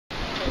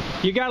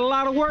You got a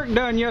lot of work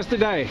done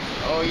yesterday.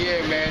 Oh yeah,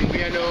 man,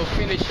 we are now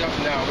finished up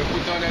now. We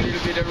put on a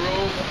little bit of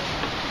rope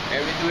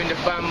and we're doing the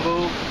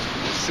bamboo.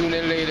 Sooner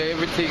or later,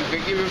 everything,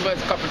 we give it about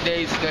a couple of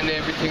days, then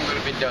everything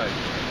will be done.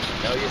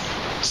 Now you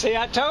see,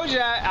 I told you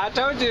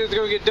it was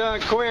going to get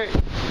done quick.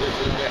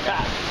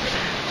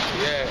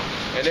 Yeah,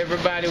 and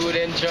everybody would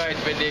enjoy it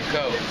when they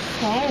come.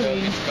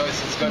 Because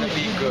it's going to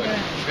be good,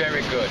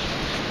 very good.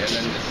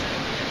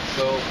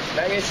 So,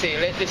 like I say,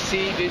 let them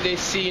see, they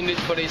seen it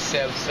for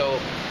themselves. So,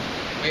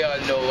 we all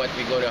know what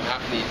we're going to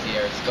happen this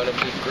year. It's going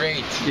to be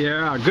great.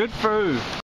 Yeah, good food.